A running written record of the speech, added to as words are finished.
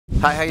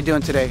Hi, how you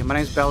doing today? My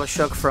name is Bella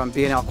Shook from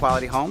B&L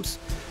Quality Homes.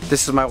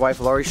 This is my wife,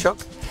 Lori Shook.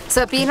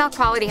 So at B&L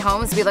Quality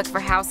Homes, we look for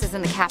houses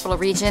in the capital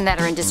region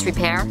that are in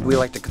disrepair. We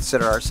like to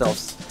consider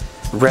ourselves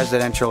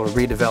residential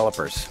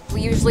redevelopers. We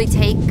usually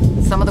take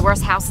some of the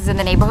worst houses in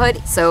the neighborhood,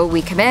 so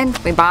we come in,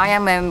 we buy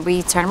them, and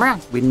we turn them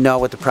around. We know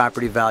what the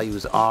property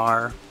values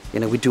are. You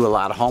know, we do a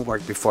lot of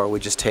homework before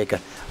we just take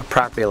a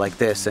property like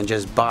this and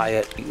just buy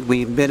it.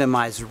 We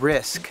minimize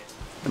risk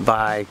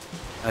by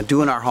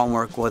doing our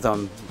homework with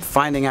them,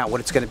 finding out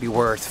what it's going to be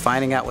worth,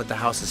 finding out what the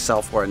houses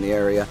sell for in the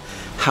area,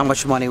 how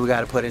much money we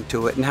got to put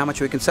into it, and how much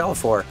we can sell it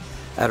for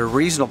at a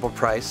reasonable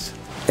price,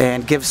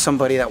 and give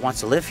somebody that wants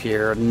to live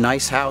here a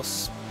nice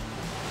house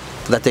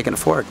that they can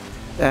afford.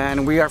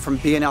 And we are from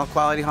B&L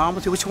Quality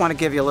Homes. We just want to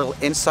give you a little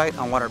insight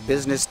on what our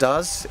business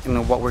does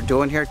and what we're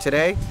doing here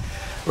today.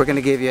 We're going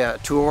to give you a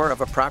tour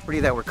of a property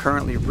that we're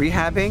currently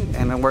rehabbing,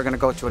 and then we're going to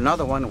go to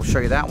another one. We'll show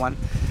you that one,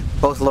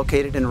 both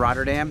located in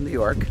Rotterdam, New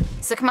York.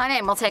 So come on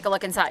in, we'll take a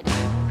look inside.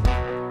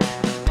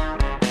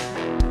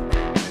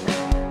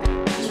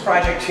 This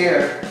project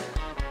here,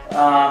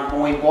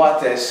 when we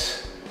bought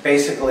this,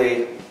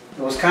 basically, it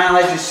was kind of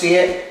like you see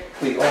it.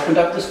 We opened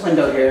up this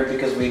window here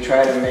because we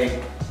try to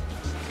make,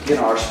 you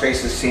know, our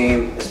spaces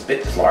seem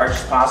as large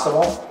as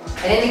possible.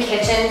 And in the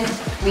kitchen,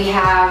 we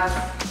have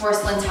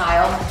porcelain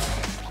tile.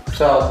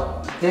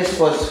 So this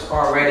was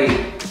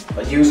already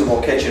a usable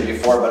kitchen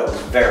before, but it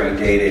was very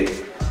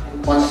dated.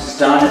 Once it's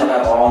done, it'll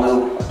have all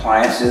new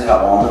appliances,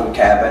 have all new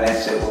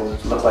cabinets. It will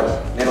look like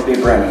it'll be a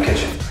brand new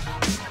kitchen.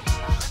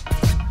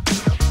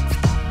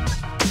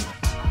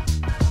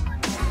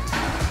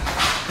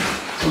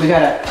 So we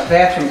got a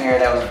bathroom here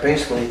that was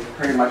basically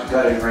pretty much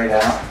gutted right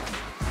out.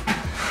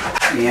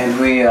 And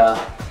we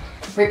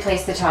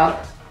replace the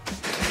tub.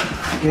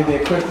 Give you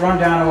a quick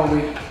rundown of what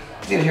we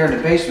did here in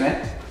the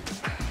basement.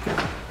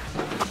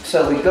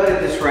 So we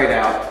gutted this right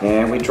out,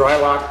 and we dry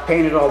locked,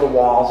 painted all the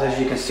walls. As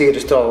you can see,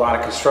 there's still a lot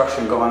of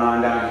construction going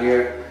on down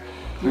here.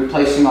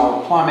 Replacing all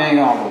the plumbing,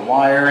 all the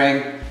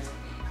wiring.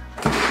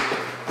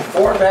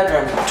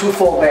 4-bedroom, 2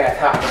 full bath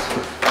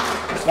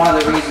house. It's one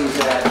of the reasons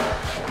that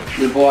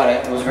we bought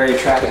it. It was very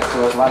attractive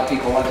to us. A lot of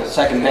people want the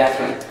second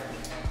bathroom.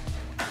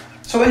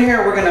 So in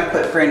here, we're gonna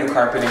put brand new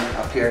carpeting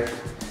up here.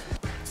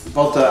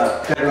 Both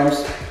the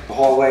bedrooms, the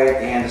hallway,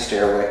 and the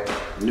stairway,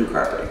 new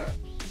carpeting.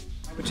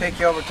 We'll take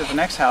you over to the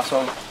next house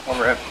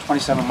over at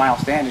 27 Mile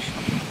Standish,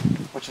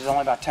 which is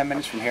only about 10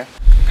 minutes from here.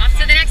 Off to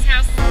the next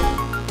house.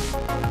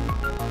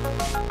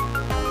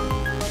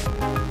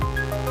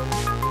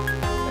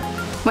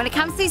 When it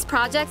comes to these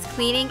projects,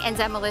 cleaning and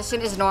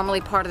demolition is normally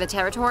part of the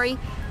territory.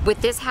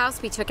 With this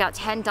house, we took out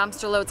 10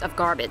 dumpster loads of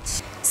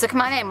garbage. So come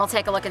on in, we'll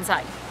take a look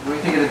inside. What do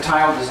you think of the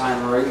tile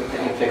design, Rory,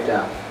 that you picked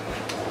out?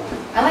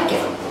 I like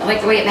it. I like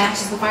the way it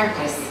matches the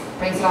fireplace.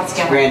 Brings it all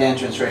together. Grand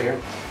entrance right here.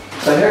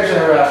 So here's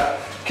our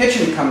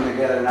kitchen coming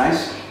together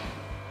nice.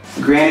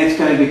 Granite's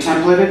going to be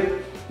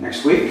templated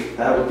next week.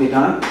 That will be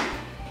done.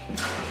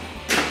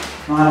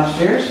 Come on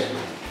upstairs.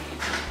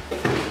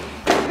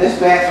 This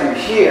bathroom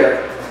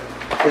here,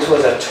 this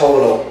was a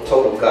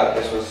total gut.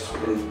 This was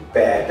in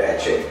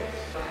bad shape.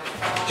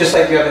 Just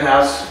like the other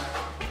house,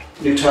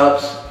 new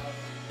tubs,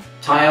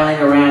 tiling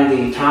around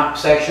the top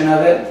section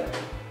of it.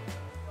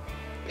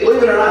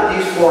 Believe it or not,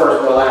 these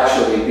floors will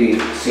actually be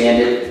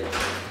sanded,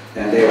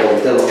 and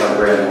they'll look like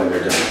brand when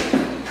they're done.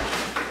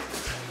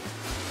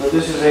 So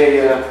this is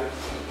a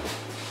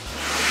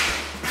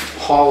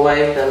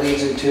hallway that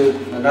leads into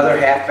another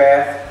half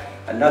bath,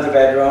 another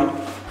bedroom,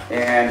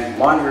 and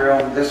laundry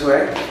room this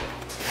way.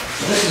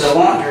 So this is a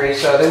laundry,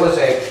 so there was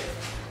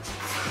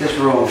this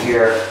room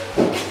here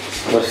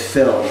was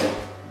filled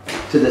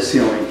to the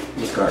ceiling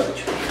with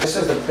garbage. This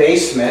is the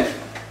basement.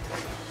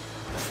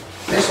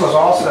 This was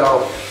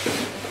also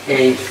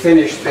a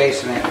finished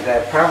basement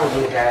that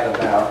probably had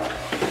about,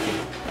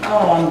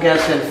 I'm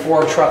guessing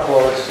 4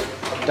 truckloads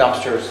of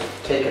dumpsters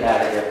taken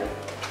out of here.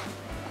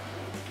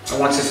 And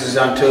once this is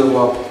done too,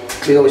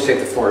 we always take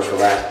the floors for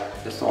that.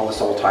 All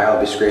this old tile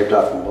will be scraped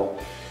up, and we'll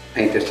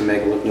paint this to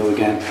make it look new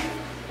again.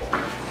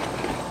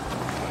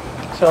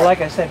 So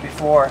like I said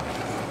before,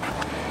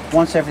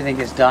 once everything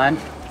is done,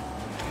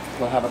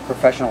 we'll have a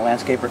professional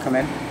landscaper come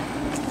in,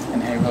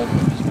 and we'll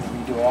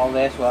redo all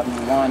this. We'll have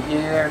new lawn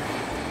here.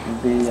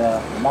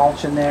 There'll be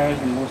mulch in there,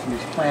 and move some of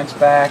these plants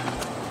back.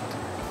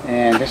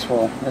 And this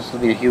will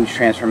be a huge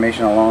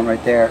transformation alone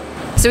right there.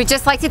 So we'd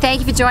just like to thank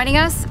you for joining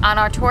us on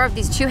our tour of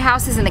these 2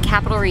 houses in the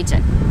capital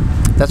region.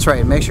 That's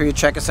right. Make sure you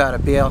check us out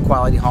at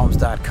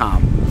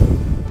blqualityhomes.com.